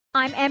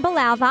I'm Amber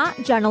Lowther,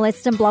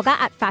 journalist and blogger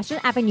at Fashion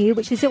Avenue,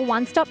 which is your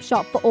one-stop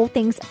shop for all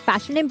things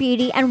fashion and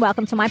beauty, and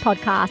welcome to my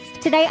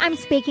podcast. Today I'm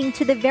speaking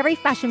to the very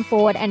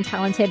fashion-forward and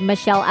talented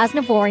Michelle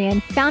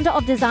Aznavorian, founder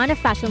of designer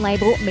fashion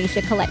label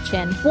MISHA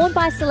Collection. Worn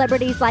by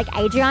celebrities like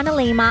Adriana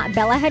Lima,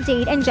 Bella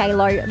Hadid and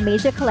J-Lo,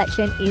 MISHA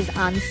Collection is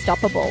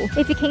unstoppable.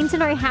 If you're keen to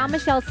know how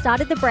Michelle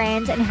started the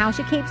brand and how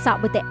she keeps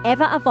up with the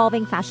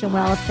ever-evolving fashion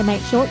world, then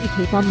make sure you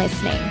keep on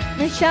listening.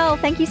 Michelle,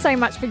 thank you so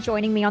much for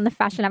joining me on the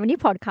Fashion Avenue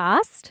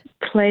podcast.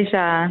 Pleasure.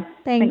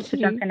 Thanks for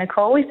jumping a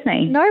call with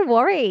me. No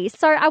worries.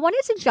 So I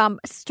wanted to jump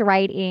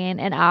straight in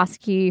and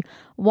ask you,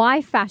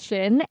 why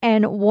fashion,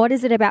 and what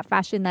is it about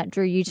fashion that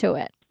drew you to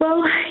it?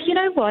 Well, you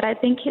know what? I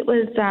think it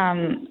was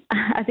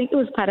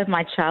part of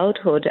my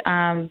childhood.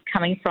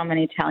 Coming from an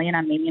Italian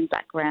Armenian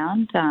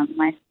background,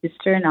 my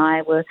sister and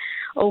I were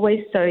always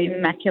so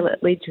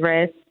immaculately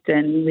dressed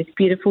and with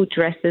beautiful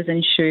dresses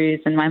and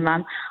shoes, and my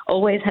mum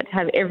always had to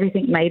have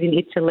everything made in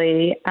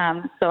Italy.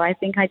 So I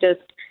think I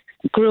just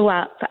grew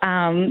up,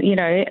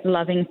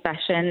 loving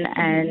fashion,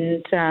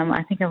 and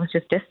I think I was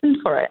just destined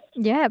for it.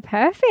 Yeah,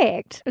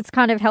 perfect. It's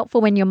kind of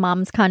helpful when your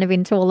mum's kind of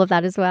into all of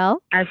that as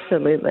well.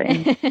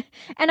 Absolutely.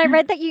 And I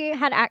read that you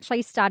had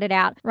actually started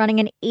out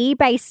running an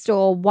eBay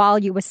store while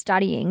you were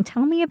studying.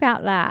 Tell me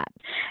about that.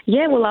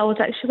 Yeah, well, I was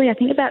actually, I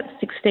think about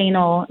 16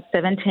 or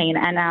 17,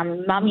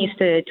 and Mum used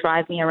to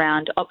drive me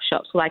around op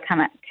shops. Well, I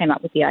came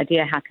up with the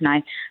idea, how can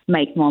I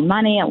make more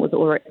money? I was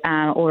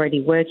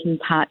already working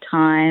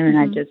part-time, and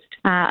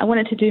I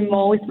wanted to do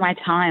more with my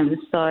time.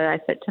 So I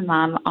said to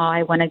Mum,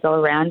 I want to go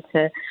around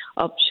to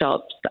op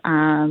shops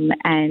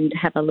and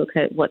have a look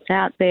at what's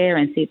out there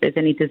and see if there's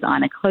any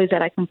designer clothes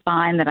that I can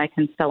find that I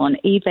can sell on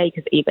eBay,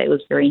 because eBay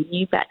was very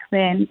new back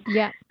then.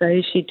 Yeah.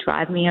 So she'd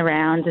drive me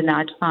around and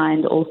I'd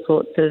find all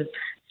sorts of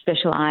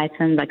special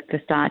items like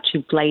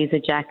Versace blazer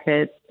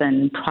jackets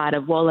and Prada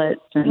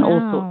wallets and all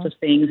sorts of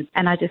things.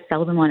 And I just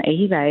sell them on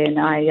eBay, and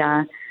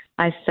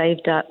I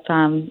saved up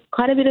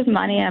quite a bit of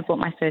money. I bought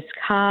my first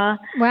car.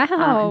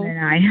 Wow.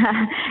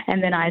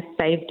 And then I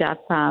saved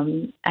up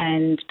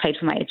and paid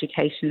for my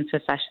education for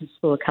fashion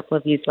school a couple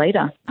of years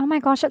later. Oh my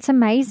gosh, that's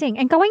amazing.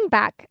 And going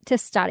back to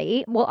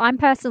study, well, I'm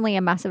personally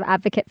a massive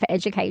advocate for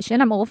education.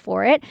 I'm all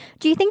for it.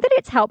 Do you think that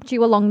it's helped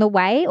you along the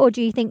way, or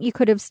do you think you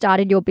could have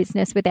started your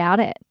business without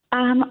it?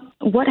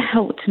 What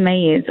helped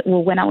me is,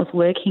 when I was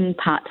working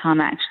part-time,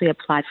 I actually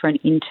applied for an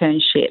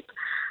internship.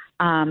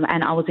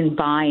 And I was in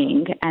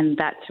buying, and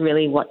that's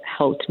really what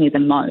helped me the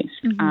most.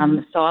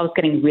 So I was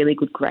getting really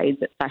good grades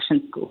at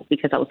fashion school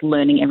because I was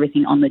learning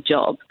everything on the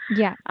job.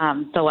 Yeah.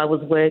 So I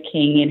was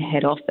working in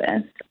head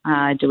office,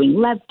 doing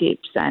lab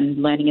dips and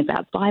learning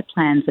about buy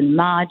plans and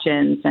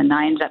margins, and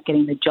I ended up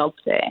getting the job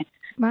there.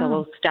 Wow. So I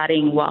was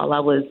studying while I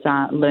was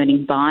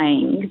learning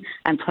buying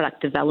and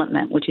product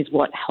development, which is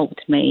what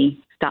helped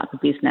me start the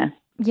business.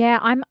 Yeah,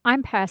 I'm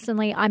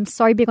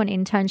so big on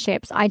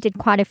internships. I did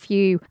quite a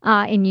few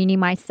in uni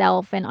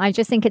myself, and I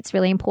just think it's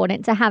really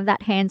important to have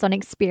that hands-on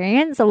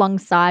experience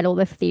alongside all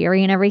the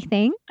theory and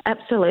everything.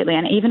 Absolutely.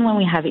 And even when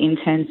we have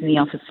interns in the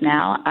office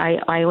now,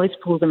 I always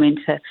pull them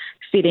into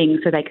fitting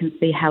so they can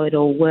see how it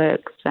all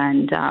works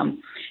and,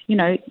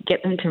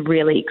 get them to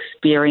really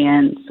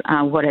experience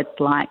what it's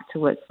like to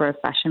work for a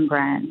fashion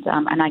brand.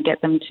 And I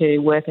get them to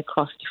work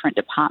across different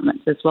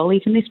departments as well,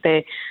 even if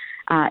they're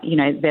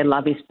their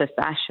love is for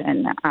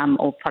fashion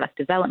or product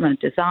development,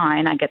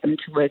 design. I get them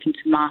to work into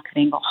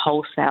marketing or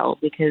wholesale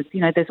because,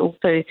 there's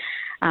also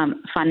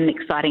fun and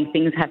exciting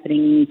things happening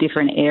in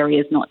different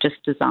areas, not just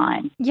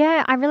design.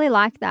 Yeah, I really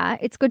like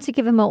that. It's good to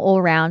give them an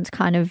all-round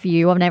kind of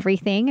view on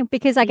everything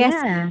because I guess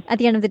at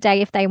the end of the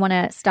day, if they want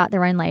to start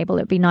their own label,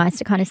 it'd be nice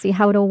to kind of see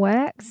how it all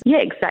works. Yeah,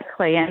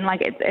 exactly. And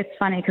it's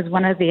funny because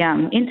one of the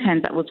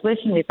interns that was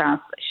working with us,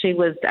 she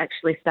was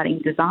actually studying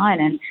design,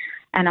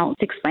 and I was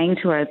explaining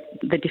to her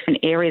the different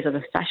areas of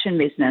a fashion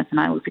business, and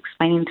I was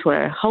explaining to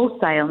her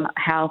wholesale,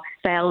 how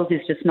sales is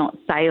just not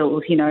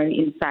sales,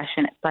 in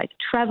fashion. It's like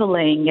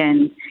traveling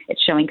and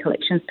it's showing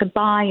collections to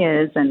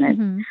buyers and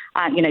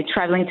it's,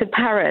 traveling to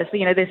Paris.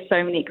 There's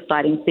so many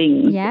exciting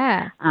things,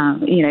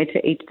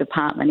 to each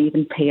department,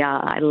 even PR.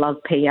 I love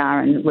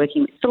PR and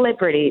working with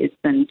celebrities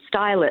and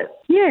stylists.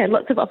 Yeah,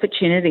 lots of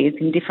opportunities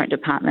in different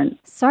departments.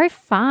 So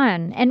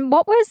fun. And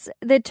what was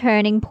the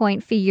turning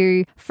point for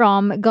you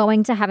from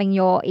going to having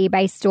your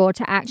eBay store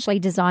to actually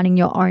designing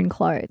your own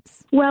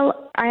clothes?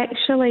 Well, I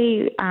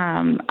actually,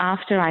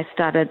 after I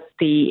started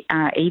the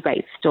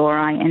eBay store,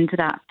 I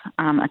ended up,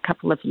 a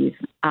couple of years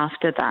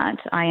after that,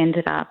 I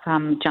ended up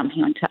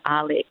jumping onto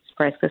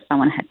AliExpress because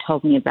someone had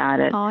told me about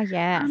it. Oh,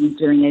 yes.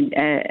 During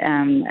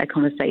a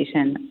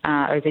conversation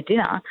over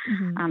dinner.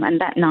 And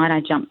that night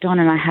I jumped on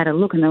and I had a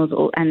look, and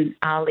and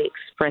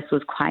AliExpress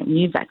was quite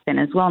new back then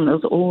as well. And there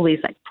was all these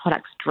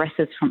products,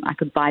 dresses I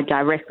could buy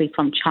directly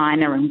from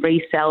China and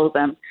resell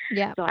them.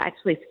 Yeah. So I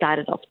actually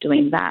started off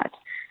doing that.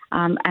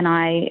 And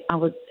I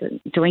was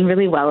doing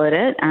really well at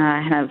it.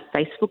 I had a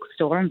Facebook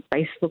store, and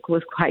Facebook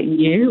was quite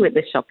new with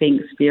the shopping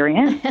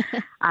experience.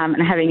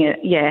 And having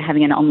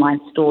an online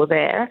store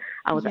there,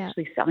 I was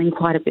actually selling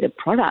quite a bit of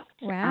product.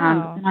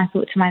 Wow. And I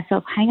thought to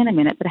myself, hang on a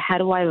minute, but how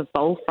do I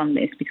evolve from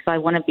this? Because I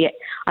want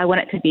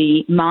it to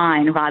be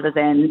mine rather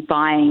than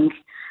buying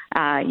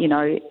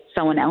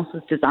someone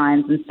else's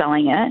designs and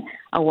selling it.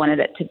 I wanted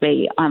it to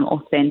be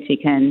authentic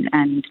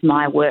and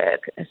my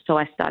work. So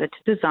I started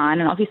to design,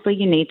 and obviously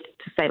you need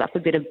to save up a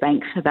bit of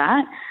bank for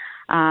that.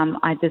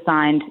 I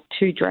designed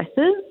 2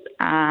 dresses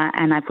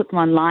and I put them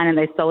online, and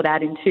they sold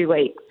out in 2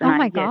 weeks. Oh,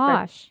 my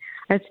gosh.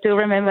 I still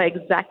remember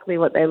exactly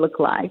what they look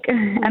like.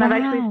 And I've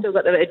actually still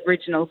got the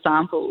original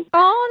samples.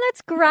 Oh,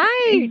 that's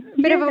great.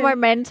 Bit of a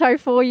memento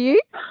for you.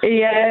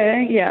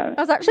 Yeah. I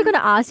was actually going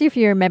to ask you if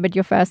you remembered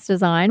your first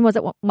design. Was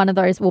it one of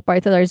those, or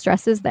both of those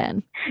dresses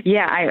then?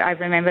 Yeah, I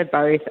remember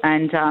both.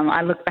 And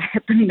I look back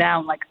at them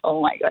now, I'm like,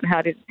 oh my God,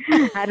 how did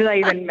I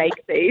even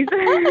make these?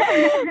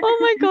 Oh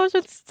my gosh,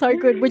 it's so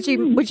good. Would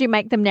you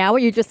make them now? Or are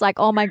you just like,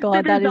 oh my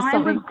God, that is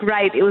something? The design was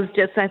great. It was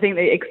just, I think,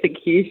 the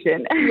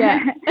execution. Yeah.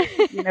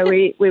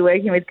 We're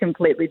working with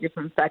completely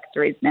different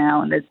factories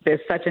now, and there's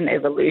such an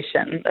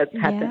evolution that's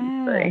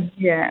happened. So,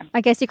 yeah.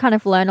 I guess you kind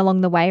of learn along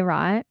the way,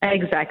 right?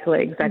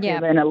 Exactly. Yeah.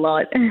 Learn a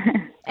lot.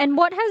 And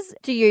what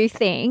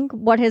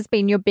has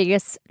been your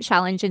biggest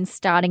challenge in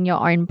starting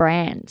your own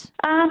brand?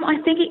 I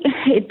think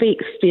it'd be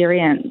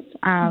experience.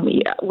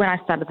 When I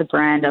started the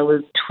brand, I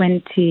was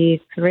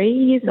 23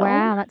 years old.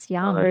 Wow, that's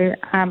young. So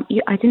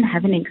I didn't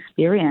have any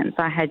experience.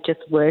 I had just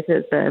worked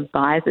as a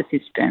buyer's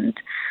assistant.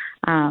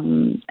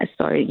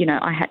 So,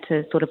 I had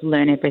to sort of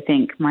learn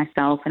everything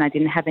myself, and I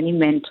didn't have any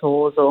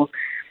mentors or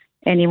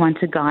anyone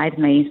to guide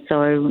me.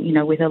 So,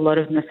 with a lot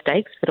of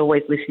mistakes, but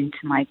always listening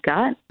to my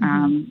gut,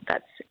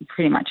 that's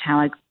pretty much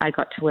how I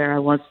got to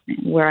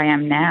where I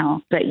am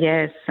now. But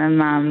yes,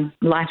 some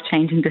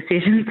life-changing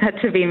decisions had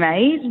to be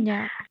made.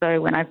 Yeah.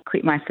 So when I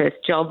quit my first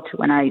job to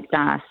when I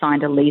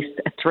signed a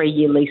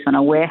 3-year lease on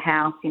a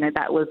warehouse,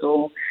 that was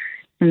all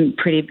some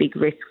pretty big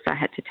risks I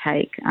had to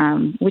take,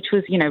 which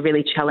was,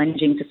 really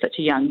challenging for such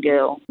a young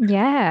girl.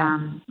 Yeah.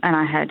 And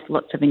I had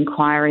lots of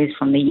inquiries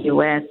from the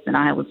US, and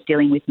I was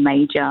dealing with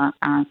major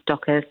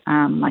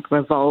stockists like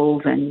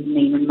Revolve and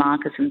Neiman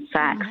Marcus and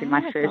Saks in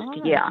my first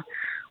year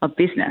of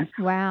business.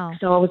 Wow.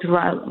 So I was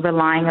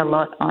relying a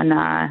lot on,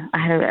 I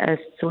had a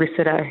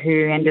solicitor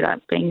who ended up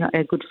being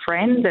a good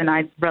friend, and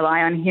I rely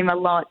on him a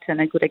lot,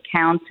 and a good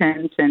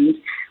accountant, and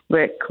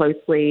work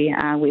closely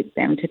with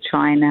them to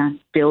try and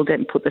build it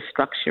and put the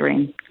structure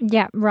in.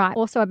 Yeah, right.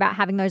 Also about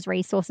having those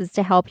resources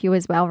to help you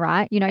as well,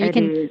 right? You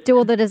can do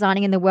all the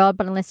designing in the world,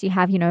 but unless you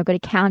have, a good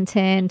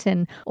accountant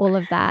and all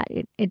of that,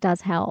 it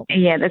does help.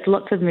 Yeah, there's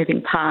lots of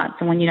moving parts.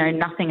 And when you know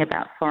nothing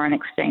about foreign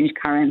exchange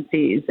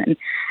currencies and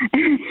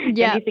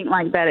anything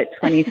like that at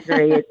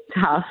 23, it's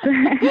tough.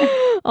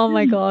 Oh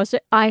my gosh.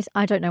 I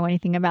don't know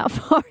anything about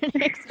foreign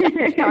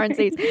exchange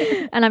currencies,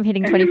 and I'm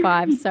hitting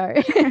 25. So,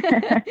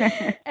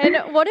 and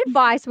what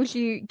advice would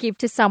you give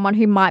to someone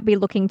who might be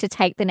looking to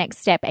take the next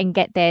step and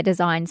get their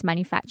designs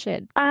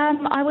manufactured?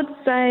 I would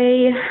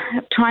say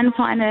try and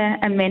find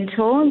a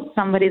mentor,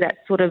 somebody that's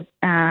sort of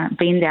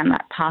been down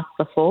that path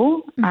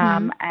before.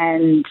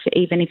 And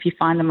even if you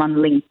find them on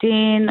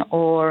LinkedIn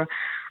or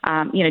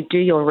do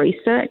your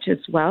research as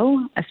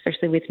well,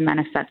 especially with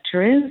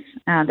manufacturers.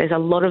 There's a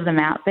lot of them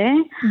out there.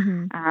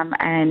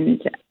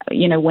 And,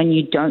 when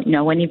you don't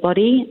know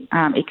anybody,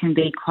 it can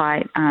be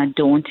quite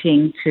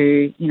daunting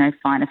to,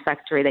 find a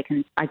factory that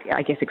can,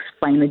 I guess,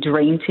 explain the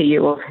dream to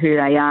you of who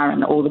they are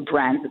and all the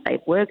brands that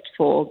they've worked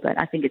for. But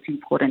I think it's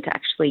important to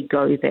actually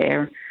go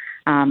there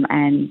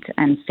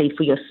and see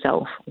for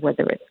yourself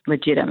whether it's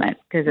legitimate,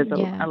 because there's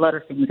a lot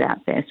of things out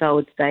there. So I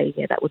would say,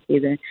 that would be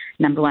the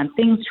number one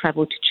thing.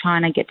 Travel to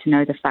China, get to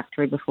know the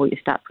factory before you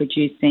start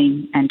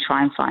producing, and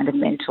try and find a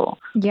mentor.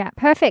 Yeah,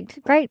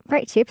 perfect. Great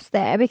tips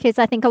there, because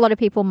I think a lot of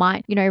people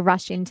might,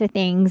 rush into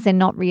things and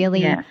not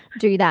really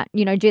do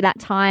that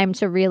time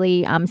to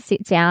really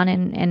sit down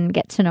and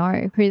get to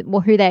know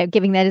who they're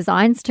giving their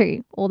designs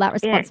to, all that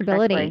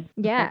responsibility.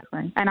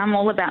 Exactly. And I'm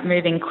all about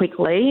moving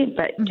quickly,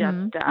 but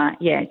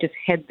just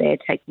head there,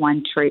 take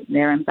one trip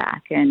there and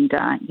back, and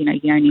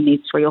you only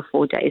need 3 or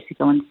 4 days to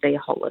go and see a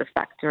whole lot of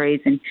factories,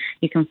 and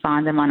you can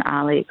find them on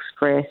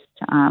AliExpress.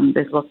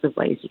 There's lots of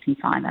ways you can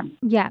find them.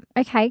 Yeah.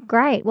 Okay,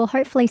 great. Well,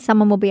 hopefully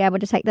someone will be able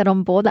to take that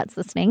on board that's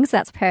listening, so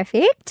that's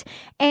perfect.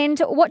 And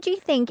what do you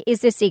think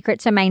is the secret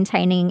to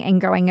maintaining and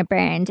growing a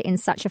brand in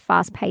such a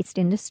fast-paced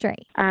industry?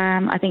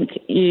 I think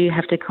you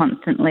have to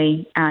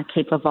constantly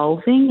keep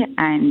evolving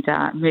and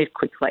move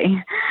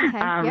quickly.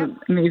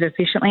 Move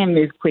efficiently and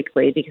move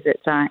quickly, because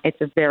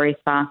it's a very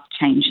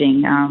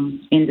fast-changing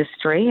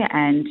industry,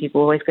 and you've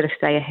always got to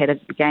stay ahead of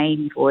the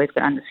game. You've always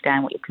got to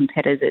understand what your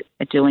competitors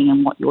are doing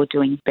and what you're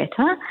doing better.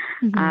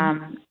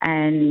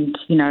 And,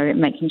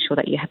 making sure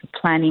that you have a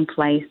plan in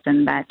place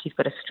and that you've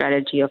got a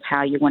strategy of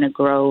how you want to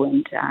grow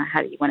and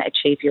how you want to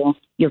achieve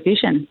your your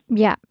vision.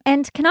 Yeah.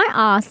 And can I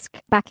ask,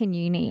 back in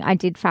uni, I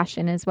did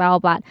fashion as well,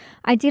 but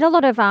I did a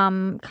lot of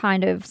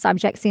kind of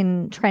subjects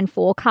in trend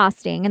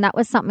forecasting, and that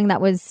was something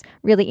that was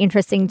really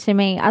interesting to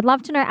me. I'd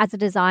love to know, as a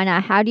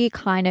designer, how do you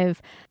kind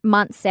of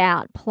months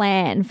out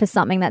plan for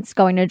something that's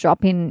going to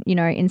drop in,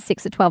 in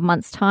 6 or 12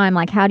 months' time?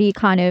 Like, how do you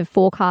kind of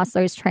forecast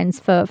those trends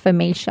for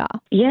MISHA?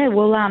 Yeah,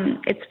 well,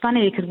 it's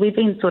funny because we've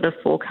been sort of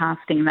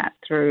forecasting that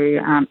through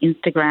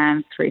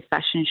Instagram, through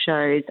fashion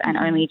shows, and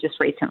only just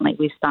recently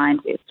we've signed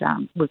with,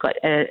 we've got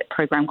a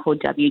program called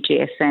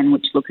WGSN,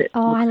 which looks at...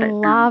 I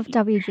love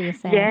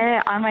WGSN.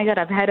 Yeah, oh my God,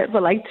 I've had it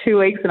for like 2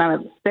 weeks and I'm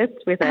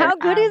obsessed with it. How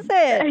good is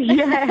it?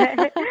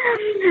 Yeah.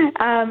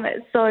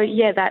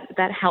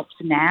 That helps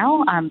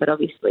now, but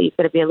obviously you've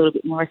got to be a little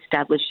bit more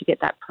established to get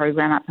that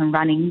program up and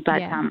running.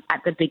 But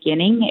at the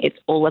beginning, it's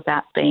all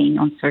about being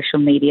on social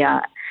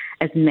media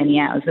as many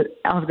hours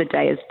of the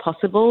day as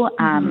possible,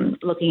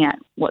 looking at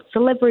what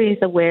celebrities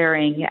are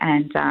wearing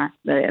and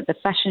the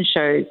fashion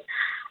shows,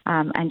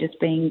 and just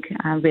being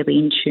really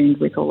in tune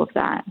with all of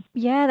that.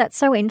 Yeah, that's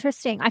so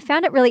interesting. I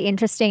found it really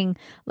interesting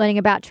learning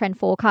about trend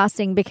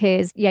forecasting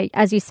because,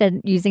 as you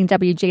said, using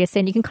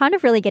WGSN, you can kind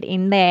of really get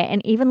in there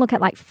and even look at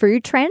like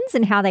food trends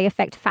and how they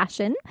affect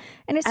fashion.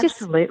 And it's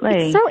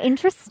Absolutely. It's so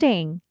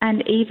interesting.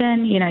 And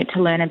even,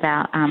 to learn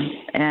about,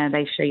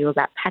 they show you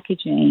about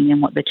packaging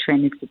and what the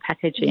trend is for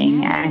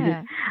packaging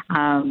and,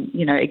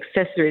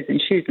 accessories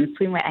and shoes and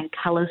swimwear and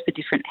colours for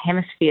different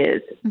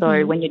hemispheres.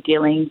 So when you're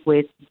dealing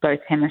with both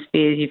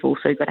hemispheres, you've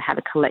also got to have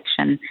a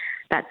collection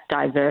that's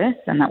diverse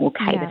and that will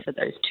cater for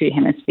those two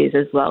hemispheres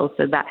as well.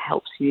 So that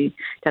helps you,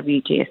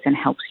 WGSN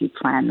helps you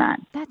plan that.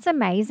 That's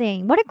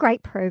amazing. What a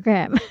great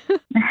program.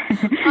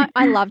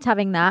 I loved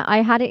having that.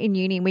 I had it in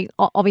uni. We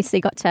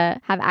obviously got to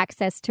have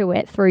access to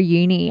it through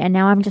uni, and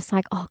now I'm just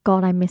like, oh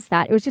God, I miss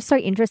that. It was just so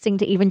interesting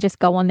to even just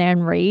go on there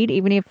and read,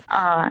 even if,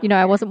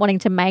 I wasn't wanting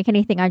to make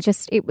anything.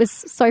 it was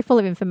so full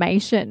of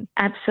information.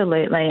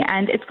 Absolutely.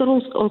 And it's got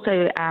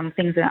also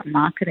things about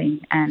marketing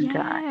and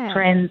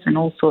trends and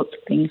all sorts of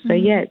things. So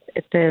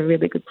it's a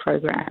really good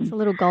program. It's a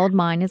little gold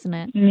mine, isn't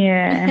it?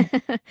 Yeah.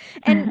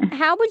 And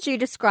how would you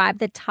describe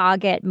the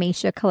target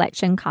MISHA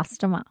collection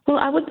customer? Well,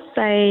 I would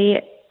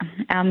say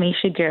our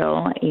MISHA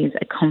girl is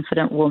a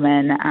confident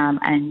woman,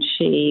 and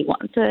she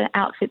wants an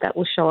outfit that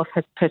will show off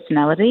her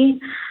personality.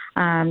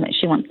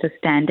 She wants to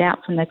stand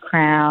out from the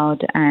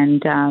crowd,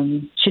 and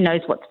she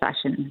knows what's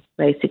fashion,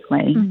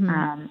 basically.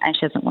 And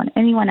she doesn't want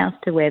anyone else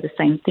to wear the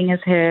same thing as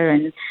her,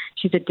 and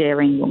she's a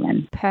daring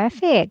woman.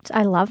 Perfect.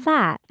 I love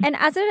that. And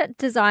as a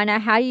designer,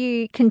 how do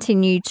you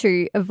continue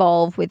to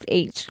evolve with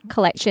each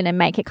collection and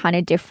make it kind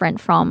of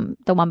different from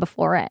the one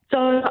before it?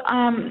 So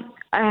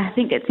I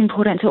think it's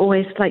important to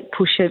always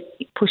push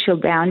your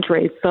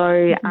boundaries.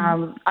 So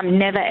I'm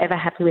never ever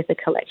happy with a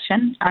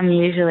collection. I'm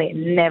usually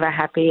never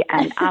happy,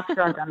 and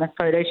after I've done the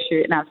photo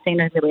shoot and I've seen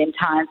it a million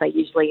times, I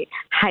usually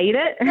hate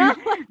it. Oh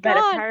but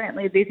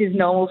apparently this is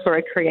normal for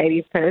a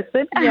creative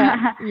person.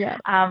 Yeah.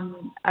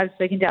 I've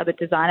spoken to other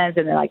designers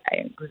and they're like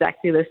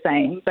exactly the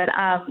same. But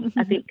I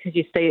think because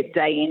you see it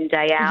day in,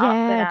 day out.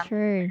 Yeah, but,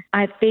 true.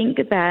 I think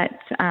that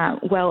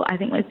I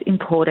think it's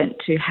important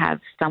to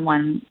have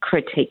someone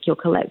critique your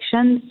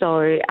collection.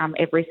 So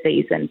every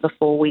season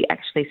before we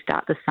actually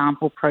start the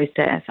sample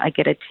process, I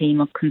get a team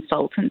of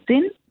consultants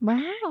in. Wow.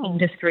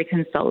 Industry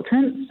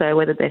consultants. So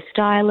whether they're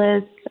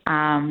stylists,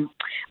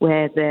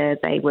 whether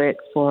they work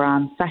for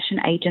fashion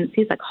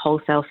agencies, like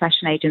wholesale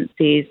fashion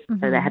agencies,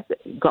 so they have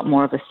got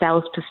more of a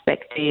sales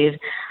perspective,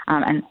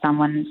 and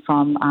someone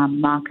from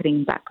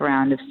marketing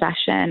background of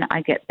fashion,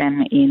 I get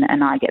them in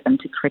and I get them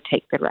to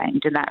critique the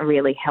range, and that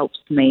really helps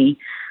me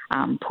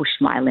push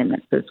my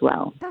limits as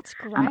well. That's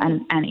great.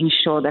 And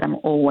ensure that I'm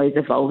always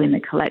evolving the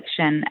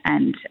collection.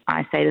 And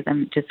I say to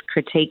them, just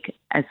critique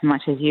as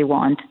much as you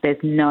want.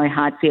 There's no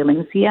hard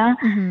feelings here.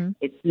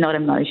 It's not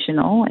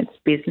emotional. It's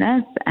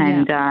business.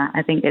 And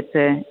I think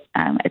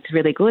it's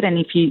really good. And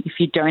if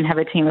you don't have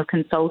a team of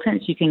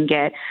consultants, you can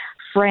get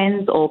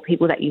friends or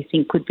people that you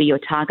think could be your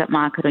target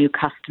market or your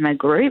customer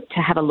group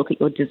to have a look at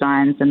your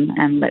designs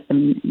and let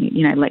them,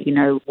 let you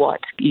know what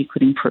you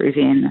could improve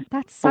in.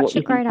 That's such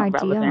a great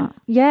idea. Relevant.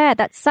 Yeah,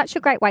 that's such a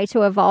great way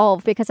to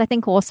evolve, because I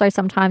think also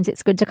sometimes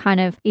it's good to kind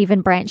of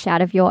even branch out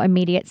of your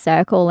immediate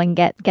circle and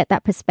get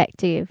that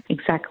perspective.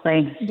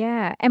 Exactly.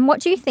 Yeah. And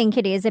what do you think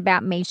it is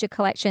about MISHA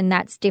collection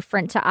that's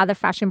different to other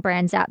fashion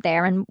brands out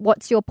there? And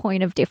what's your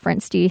point of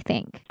difference, do you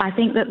think? I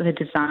think that the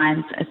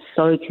designs are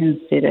so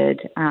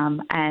considered,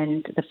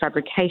 and the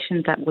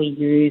fabrications that we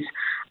use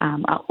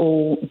are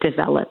all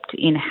developed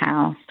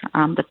in-house.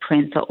 The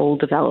prints are all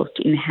developed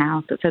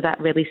in-house. So that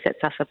really sets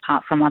us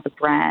apart from other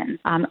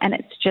brands. And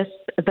it's just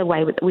the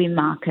way that we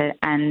market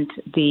and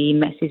the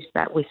message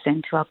that we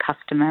send to our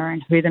customer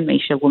and who the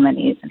MISHA woman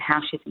is and how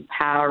she's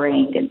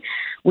empowering and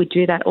we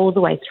do that all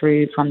the way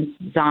through from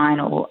design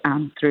or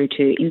through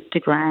to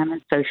Instagram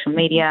and social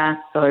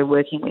media. So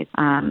working with,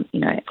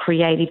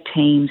 creative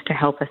teams to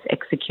help us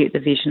execute the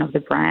vision of the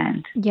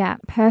brand. Yeah,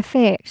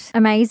 perfect.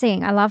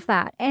 Amazing. I love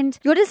that. And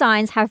your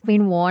designs have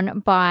been worn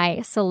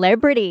by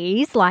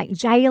celebrities like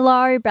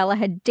J-Lo, Bella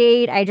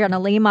Hadid, Adriana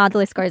Lima, the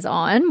list goes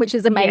on, which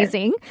is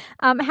amazing.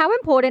 Yes. How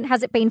important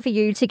has it been for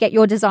you to get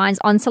your designs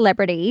on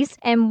celebrities,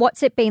 and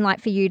what's it been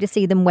like for you to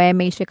see them wear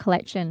MISHA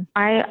collection?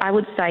 I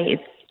would say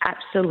it's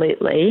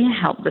absolutely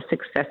helped the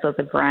success of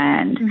the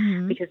brand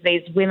because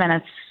these women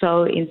are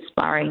so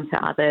inspiring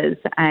to others.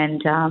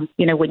 And,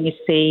 when you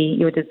see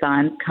your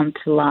designs come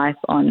to life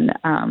on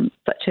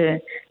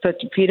such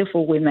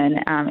beautiful women,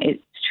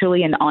 it's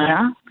truly an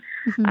honour.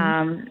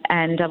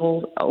 And I've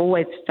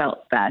always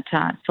felt that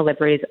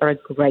celebrities are a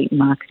great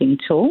marketing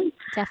tool.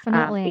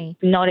 Definitely.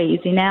 It's not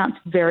easy now. It's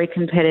very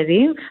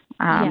competitive.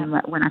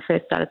 When I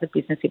first started the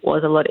business, it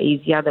was a lot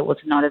easier. There was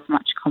not as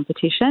much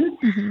competition.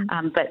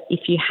 But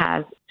if you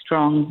have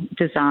strong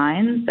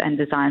designs and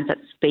designs that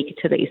speak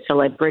to these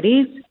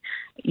celebrities,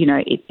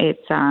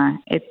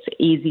 it's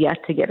easier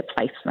to get a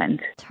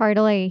placement.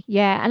 Totally,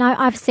 yeah. And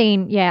I've just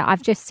seen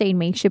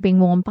MISHA being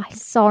worn by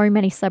so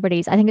many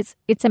celebrities. I think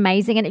it's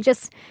amazing, and it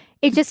just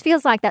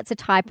feels like that's a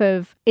type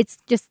of, it's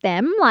just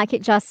them. Like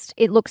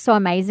it looks so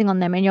amazing on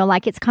them, and you're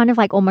like, it's kind of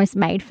like almost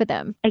made for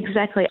them.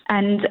 Exactly.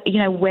 And,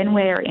 when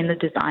we're in the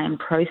design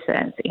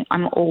process,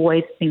 I'm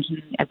always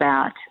thinking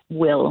about,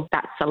 will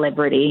that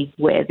celebrity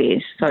wear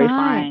this? So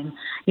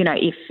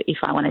if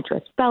I want to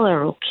dress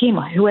Bella or Kim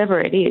or whoever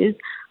it is,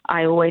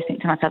 I always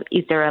think to myself,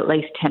 is there at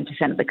least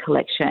 10% of the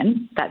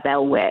collection that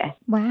they'll wear?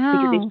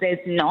 Wow. Because if there's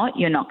not,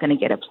 you're not going to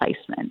get a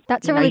placement.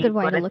 That's a really good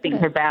way to look at it.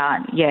 Think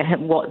about,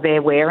 what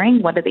they're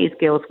wearing. What are these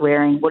girls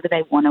wearing? What do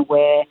they want to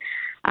wear?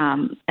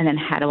 And then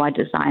how do I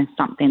design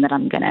something that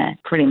I'm going to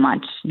pretty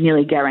much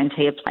nearly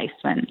guarantee a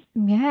placement?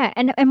 Yeah.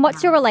 And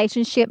what's your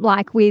relationship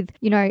like with,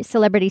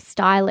 celebrity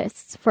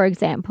stylists, for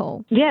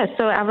example? Yeah,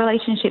 so our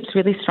relationship's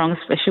really strong,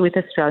 especially with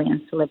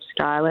Australian celeb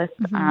stylists.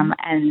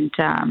 And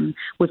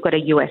we've got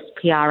a US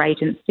PR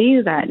agency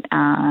that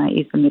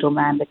is the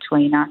middleman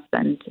between us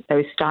and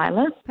those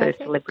stylists, those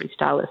celebrity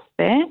stylists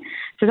there.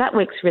 So that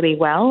works really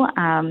well.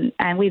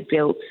 And we've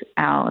built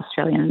our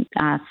Australian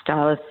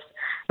stylists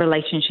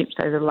relationships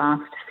over the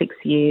last 6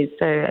 years,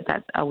 so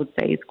that I would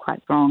say is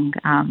quite strong.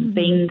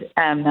 Being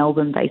a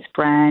Melbourne-based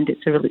brand,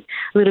 it's a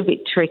little bit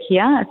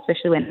trickier,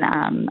 especially when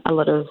a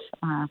lot of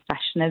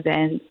fashion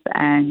events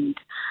and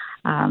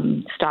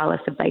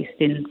stylists are based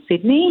in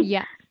Sydney.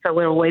 Yeah. So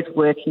we're always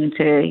working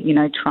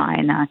to, try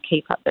and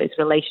keep up those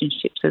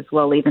relationships as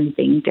well, even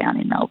being down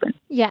in Melbourne.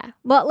 Yeah.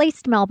 Well, at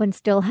least Melbourne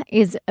still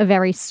is a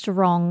very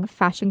strong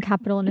fashion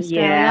capital in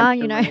Australia. Yeah,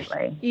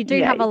 absolutely. You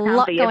do have a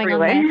lot going on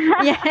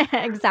there.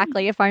 Yeah,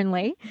 exactly, if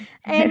only.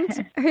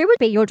 And who would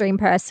be your dream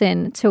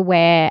person to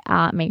wear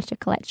MISHA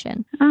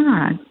collection?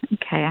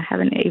 Okay. I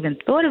haven't even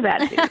thought about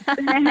this.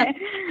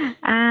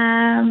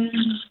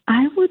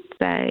 I would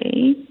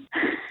say,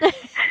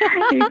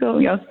 you caught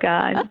me off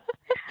guard.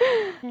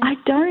 I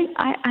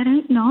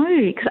don't know,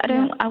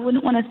 because I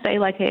wouldn't want to say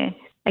like a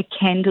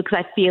Kendall,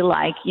 because I feel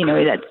like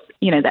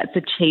that's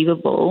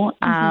achievable.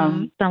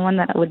 Someone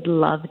that I would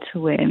love to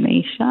wear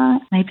MISHA,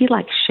 maybe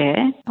like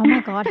Cher. Oh my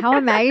God, how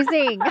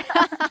amazing!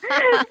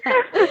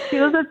 She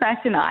was a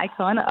fashion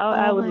icon.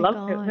 I would love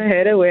for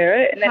her to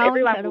wear it, and then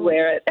everyone will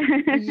wear it.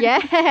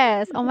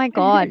 Yes. Oh my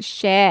God,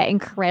 Cher,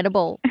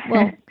 incredible.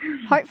 Well,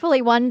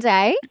 hopefully one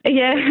day.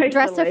 Yeah. Hopefully.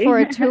 Dress her for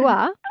a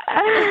tour.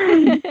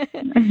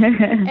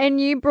 And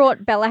you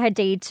brought Bella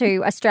Hadid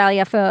to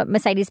Australia for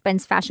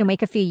Mercedes-Benz Fashion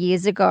Week a few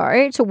years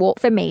ago to walk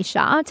for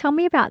MISHA. Tell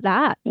me about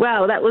that.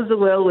 Well, that was a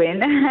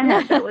whirlwind.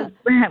 That was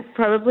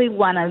probably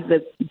one of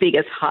the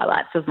biggest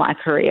highlights of my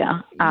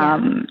career.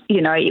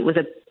 It was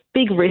a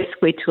big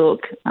risk we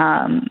took.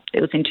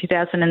 It was in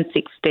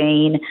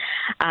 2016.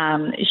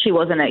 She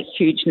wasn't a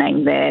huge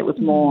name there. It was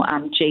more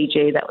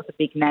Gigi. That was a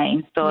big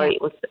name. So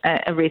it was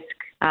a risk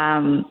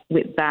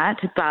with that.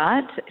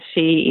 But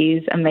she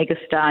is a mega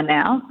star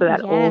now. So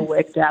that all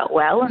worked out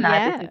well. And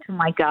I listened to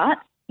my gut,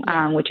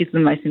 which is the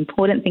most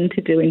important thing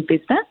to do in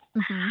business.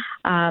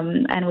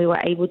 And we were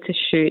able to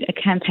shoot a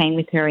campaign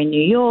with her in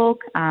New York,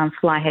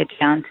 fly her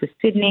down to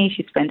Sydney.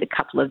 She spent a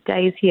couple of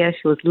days here.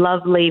 She was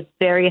lovely,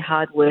 very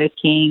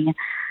hardworking.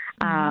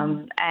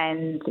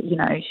 And,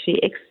 she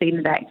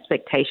exceeded our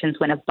expectations,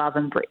 went above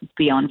and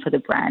beyond for the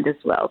brand as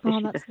well. So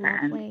she's a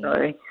fan. Lovely.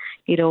 So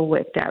it all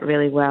worked out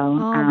really well.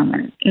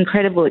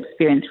 Incredible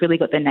experience, really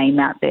got the name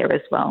out there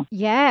as well.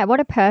 Yeah, what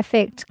a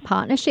perfect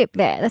partnership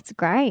there. That's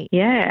great.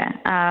 Yeah,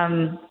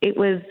 it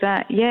was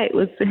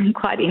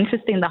quite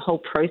interesting, the whole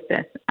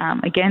process.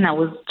 Again, that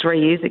was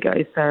 3 years ago.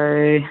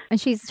 So, and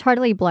she's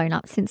totally blown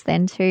up since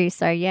then too.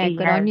 So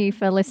good on you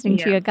for listening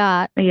to your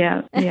gut.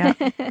 Yeah,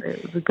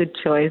 it was a good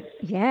choice.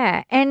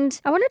 Yeah, and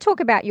I want to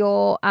talk about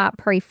your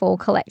pre-fall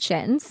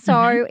collections.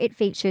 So it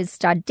features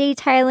stud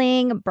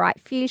detailing, bright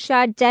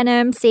fuchsia,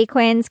 denim, sequins,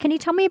 sequins. Can you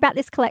tell me about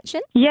this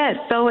collection? Yeah,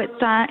 so it's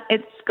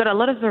got a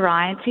lot of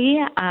variety.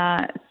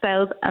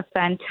 Sales are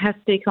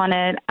fantastic on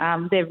it.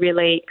 They're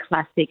really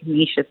classic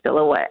MISHA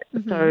silhouettes.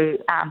 So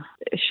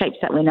shapes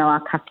that we know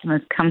our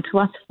customers come to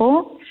us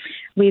for.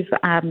 We've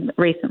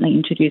recently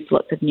introduced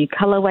lots of new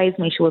colourways.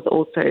 MISHA was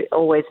also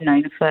always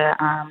known for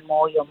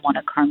more your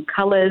monochrome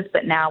colours,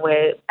 but now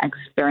we're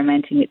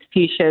experimenting with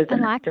fuchsias,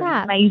 and like it's doing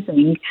that.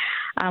 amazing.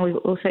 We've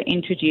also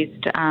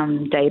introduced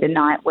day to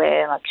night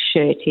wear, like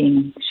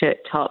shirting, shirt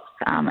tops,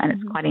 and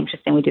it's quite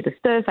interesting. We did a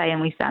survey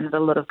and we found that a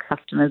lot of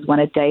customers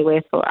want a day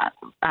wear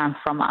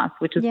from us,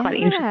 which is quite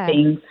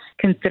interesting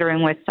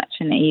considering we're such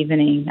an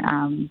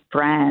evening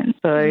brand.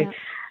 So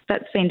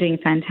that's been doing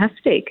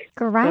fantastic.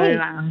 Great.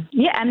 So,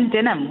 and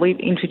denim. We've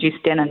introduced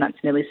denim. That's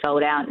nearly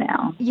sold out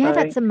now. Yeah, so,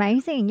 that's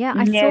amazing. Yeah,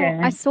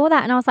 I saw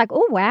that and I was like,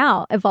 oh,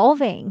 wow,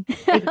 evolving.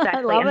 Exactly.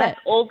 I love and it. That's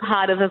all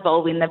part of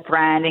evolving the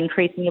brand,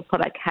 increasing your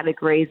product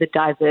categories, the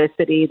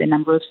diversity, the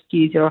number of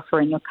SKUs you're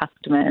offering your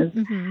customers.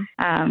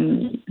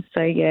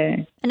 So, yeah.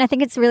 And I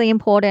think it's really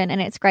important,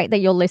 and it's great that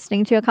you're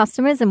listening to your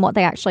customers and what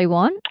they actually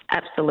want.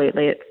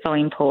 Absolutely. It's so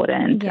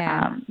important.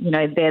 Yeah.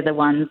 They're the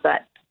ones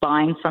that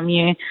buying from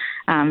you.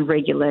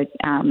 Regular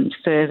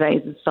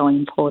surveys are so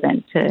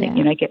important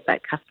to, get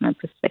that customer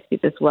perspective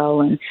as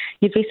well. And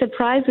you'd be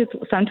surprised with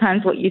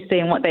sometimes what you see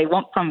and what they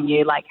want from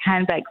you, like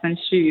handbags and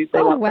shoes.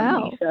 They want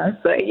from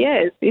MISHA. So,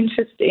 yeah, it's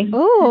interesting.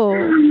 Oh,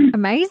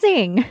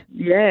 amazing.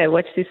 Yeah,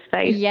 watch this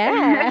space.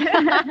 Yeah,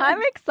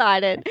 I'm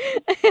excited.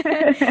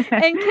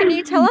 And can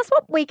you tell us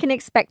what we can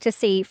expect to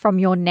see from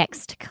your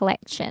next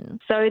collection?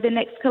 So the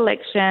next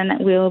collection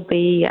will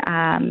be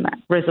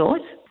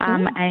resort.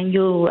 And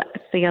you'll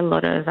see a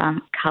lot of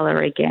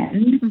colour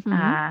again.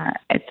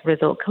 It's a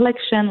resort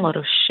collection, a lot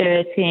of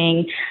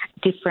shirting,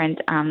 different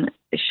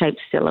shaped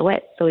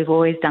silhouettes. So we've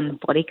always done the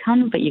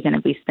bodycon, but you're going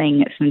to be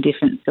seeing some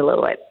different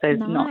silhouettes. So it's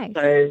not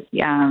so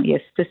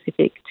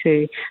specific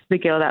to the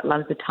girl that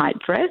loves a tight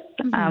dress,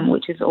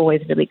 which is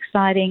always really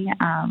exciting.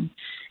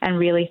 And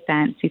really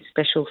fancy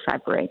special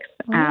fabrics.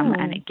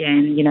 And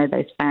again,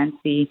 those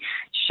fancy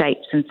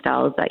shapes and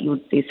styles that you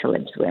would see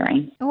celebs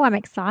wearing. Oh, I'm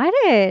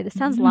excited.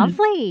 Sounds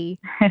lovely.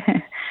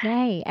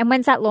 Yay. And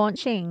when's that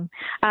launching?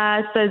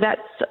 So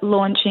that's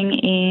launching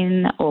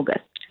in August.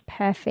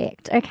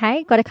 Perfect.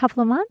 Okay, got a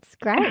couple of months.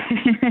 Great.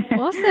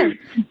 Awesome.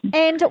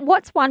 And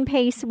what's one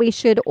piece we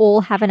should all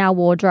have in our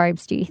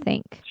wardrobes, do you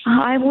think?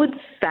 I would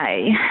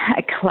say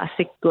a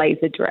classic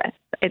blazer dress.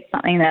 It's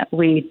something that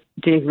we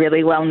do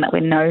really well and that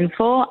we're known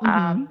for.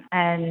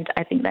 And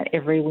I think that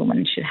every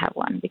woman should have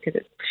one because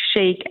it's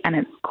chic and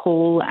it's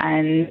cool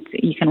and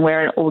you can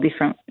wear it all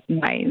different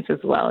ways as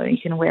well. You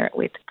can wear it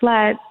with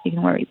flats, you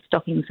can wear it with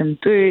stockings and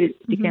boots,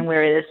 you can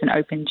wear it as an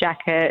open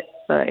jacket.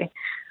 So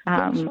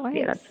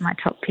that's my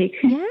top pick.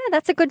 Yeah,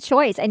 that's a good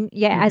choice. And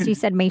as you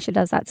said, MISHA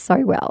does that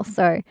so well.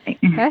 So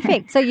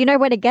perfect. So you know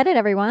where to get it,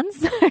 everyone.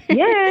 So.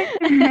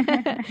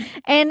 Yeah.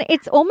 And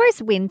it's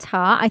almost winter.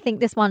 I think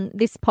this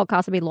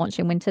podcast will be launched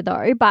in winter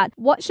though. But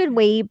what should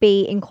we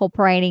be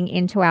incorporating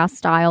into our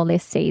style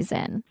this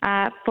season?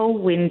 For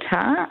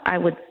winter, I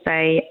would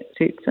say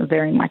suits are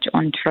very much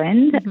on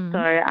trend. So,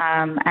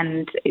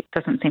 and it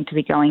doesn't seem to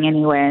be going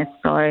anywhere.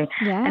 So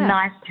a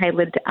nice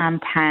tailored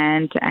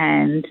pant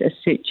and a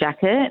suit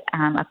jacket.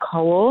 A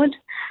cord,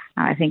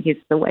 I think is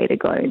the way to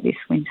go this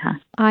winter.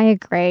 I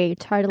agree,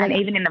 totally. And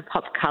even in a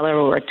pop colour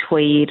or a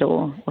tweed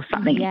or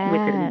something with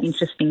an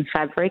interesting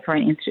fabric or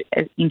an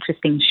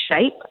interesting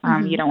shape,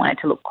 you don't want it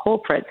to look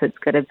corporate, so it's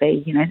got to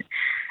be,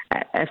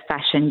 a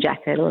fashion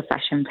jacket or a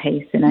fashion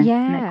piece in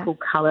a cool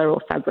colour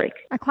or fabric.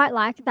 I quite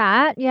like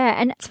that. Yeah.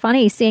 And it's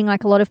funny seeing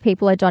like a lot of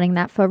people are donning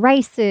that for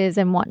races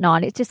and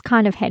whatnot. It's just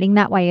kind of heading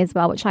that way as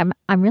well, which I'm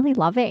really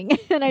loving.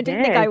 And I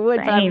didn't think I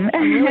would, but I'm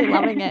really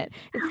loving it.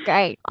 It's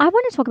great. I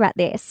want to talk about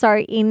this. So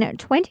in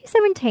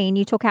 2017,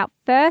 you took out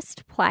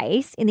first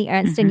place in the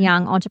Ernst &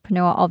 Young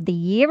Entrepreneur of the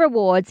Year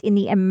Awards in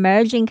the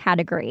emerging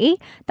category.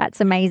 That's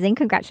amazing.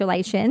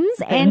 Congratulations.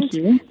 Thank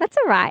you. That's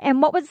all right.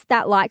 And what was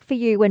that like for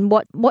you and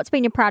what's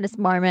been your proudest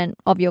moment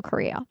of your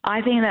career?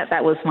 I think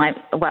that was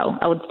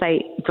I would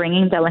say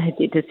bringing Bella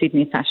Hadid to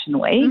Sydney Fashion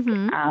Week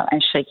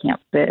and shaking up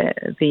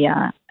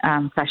the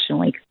Fashion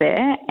Week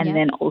there, and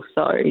then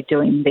also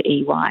doing the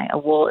EY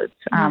Awards.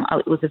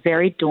 It was a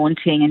very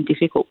daunting and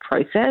difficult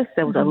process.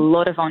 There was a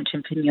lot of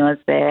entrepreneurs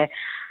there.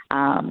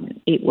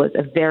 It was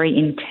a very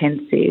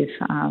intensive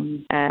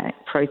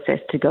process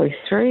to go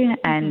through,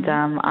 and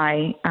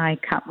I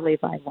can't believe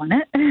I won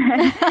it.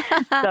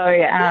 So,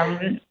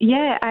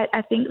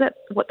 I think that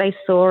what they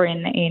saw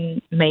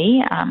in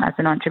me as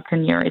an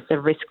entrepreneur is the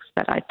risks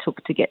that I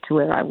took to get to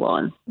where I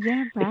was.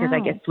 Yeah, wow. Because I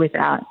guess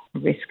without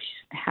risks,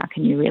 how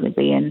can you really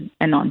be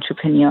an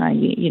entrepreneur?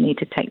 You need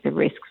to take the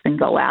risks and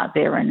go out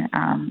there and,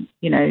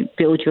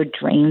 build your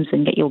dreams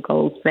and get your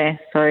goals there.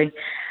 So,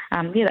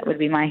 that would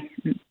be my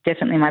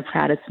definitely my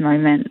proudest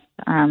moment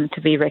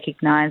to be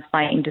recognised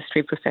by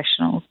industry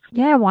professionals.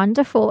 Yeah,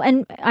 wonderful.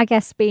 And I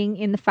guess being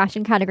in the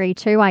fashion category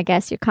too, I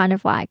guess you're kind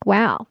of like,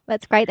 wow,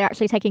 that's great. They're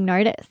actually taking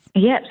notice.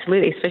 Yeah,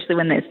 absolutely, especially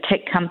when there's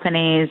tech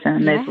companies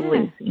and there's all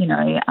these,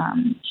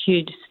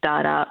 huge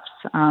startups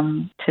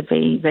to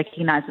be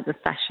recognised as a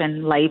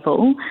fashion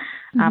label.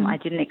 I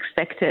didn't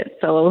expect it,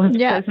 so I was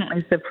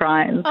pleasantly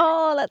surprised.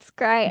 Oh, that's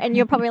great. And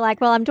you're probably like,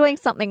 well, I'm doing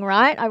something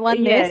right. I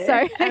won this.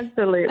 So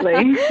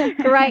absolutely.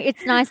 Great.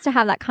 It's nice to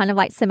have that kind of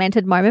like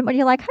cemented moment when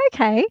you're like,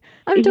 okay,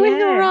 I'm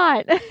doing all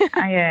right.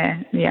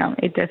 Yeah,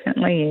 it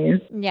definitely is.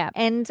 Yeah.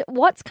 And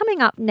what's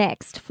coming up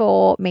next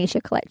for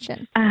MISHA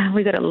Collection?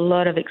 We've got a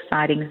lot of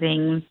exciting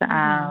things.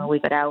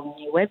 We've got our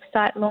new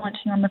website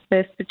launching on the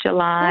 1st of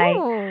July.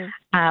 Oh.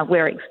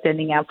 We're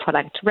extending our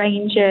product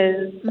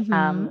ranges.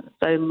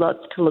 So lots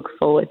to look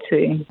forward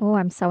to. Oh,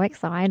 I'm so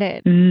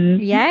excited.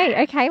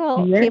 Yay. Okay,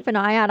 well, keep an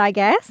eye out, I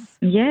guess.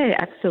 Yeah,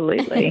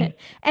 absolutely.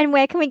 And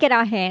where can we get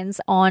our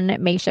hands on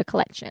MISHA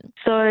Collection?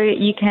 So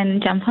you can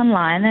jump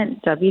online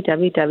at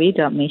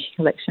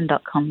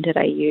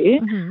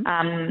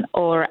www.mishacollection.com.au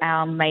or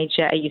our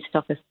major AU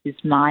stockist is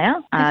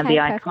Maya, the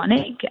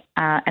Iconic.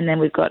 And then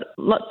we've got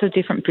lots of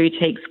different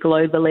boutiques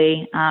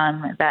globally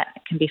that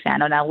can be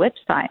found on our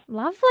website.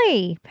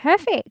 Lovely.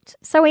 Perfect.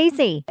 So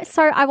easy.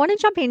 So I want to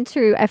jump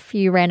into a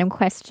few random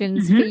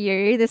questions for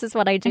you. This is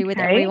what I do with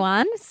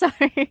everyone. So,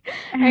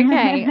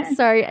 okay.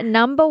 So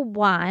number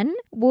one,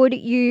 would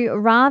you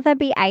rather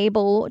be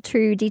able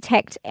to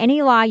detect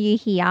any lie you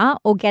hear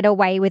or get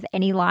away with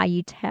any lie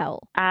you tell?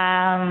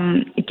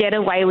 Get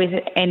away with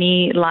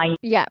any lie.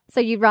 Yeah. So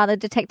you'd rather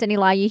detect any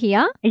lie you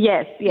hear?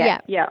 Yes. Yeah.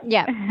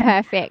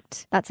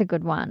 Perfect. That's a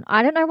good one.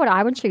 I don't know what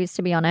I would choose,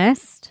 to be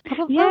honest.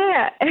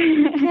 Yeah.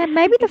 Yeah,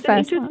 maybe the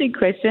first one. Interesting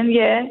question.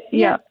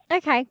 Yeah.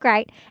 Okay,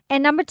 great.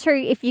 And number two,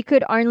 if you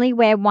could only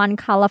wear one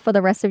colour for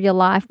the rest of your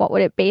life, what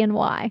would it be and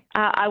why?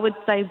 I would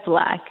say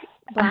black.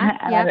 Black,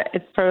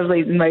 It's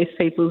probably most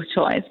people's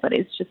choice, but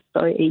it's just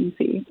so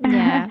easy.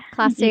 Yeah,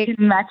 classic. You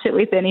can match it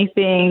with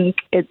anything.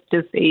 It's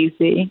just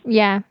easy.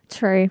 Yeah,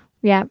 true.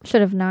 Yeah,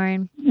 should have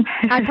known.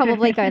 I'd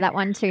probably go that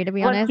one too, to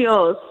be honest. What's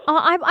yours? Oh,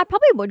 I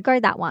probably would go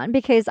that one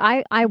because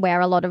I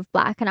wear a lot of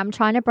black and I'm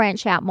trying to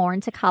branch out more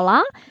into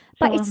colour.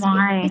 But it's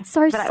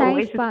so safe. I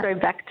always just go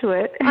back to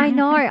it. I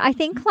know. I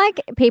think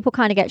like people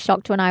kind of get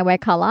shocked when I wear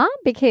colour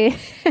because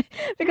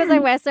I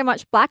wear so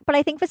much black. But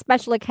I think for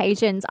special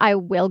occasions, I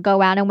will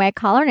go out and wear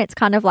colour, and it's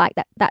kind of like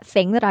that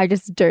thing that I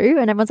just do.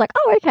 And everyone's like,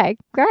 "Oh, okay,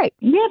 great."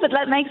 Yeah, but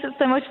that makes it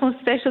so much more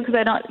special because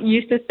they're not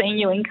used to seeing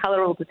you in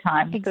colour all the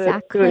time.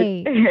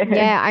 Exactly. So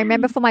Yeah, I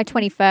remember for my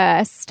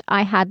 21st,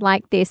 I had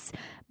like this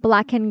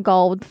black and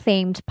gold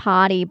themed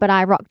party, but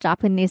I rocked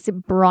up in this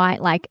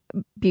bright, like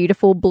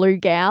beautiful blue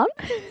gown.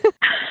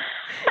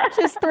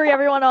 Just threw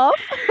everyone off.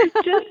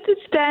 Just to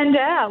stand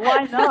out.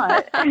 Why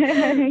not?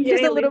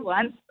 Just a little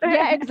one.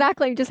 Yeah,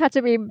 exactly. Just had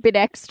to be a bit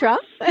extra.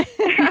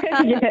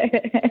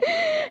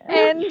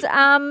 And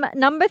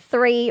number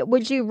three,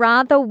 would you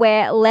rather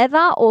wear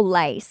leather or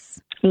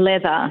lace?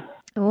 Leather.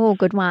 Oh,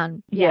 good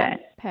one. Yeah.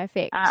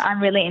 Perfect.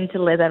 I'm really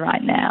into leather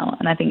right now,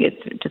 and I think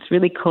it's just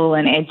really cool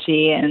and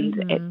edgy,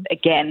 and it's,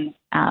 again,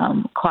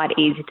 quite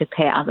easy to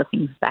pair other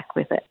things back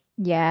with it.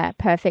 Yeah,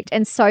 perfect.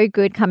 And so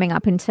good coming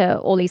up into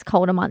all these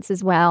colder months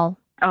as well.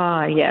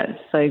 Oh, yeah, it's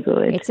so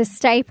good. It's a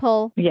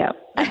staple. Yeah,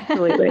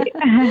 absolutely.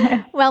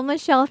 Well,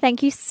 Michelle,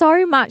 thank you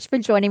so much for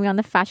joining me on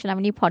the Fashion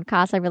Avenue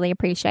podcast. I really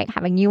appreciate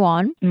having you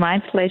on. My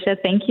pleasure.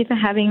 Thank you for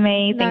having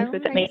me. Thanks for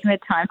making the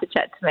time to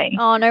chat to me.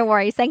 Oh, no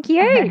worries. Thank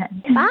you.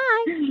 Bye.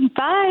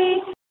 Bye.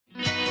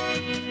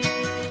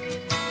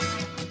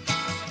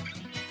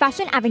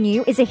 Fashion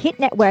Avenue is a Hit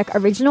Network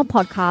original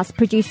podcast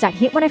produced at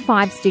Hit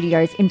 105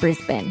 Studios in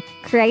Brisbane.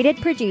 Created,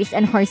 produced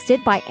and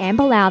hosted by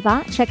Amber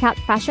Lowther. Check out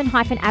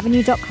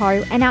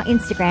fashion-avenue.co and our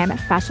Instagram,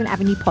 Fashion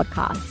Avenue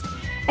Podcast.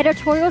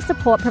 Editorial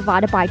support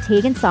provided by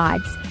Tegan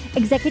Sides.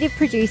 Executive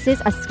producers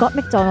are Scott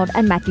McDonald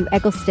and Matthew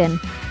Eggleston.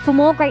 For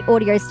more great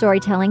audio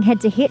storytelling, head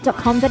to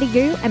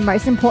hit.com.au and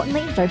most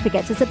importantly, don't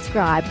forget to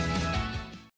subscribe.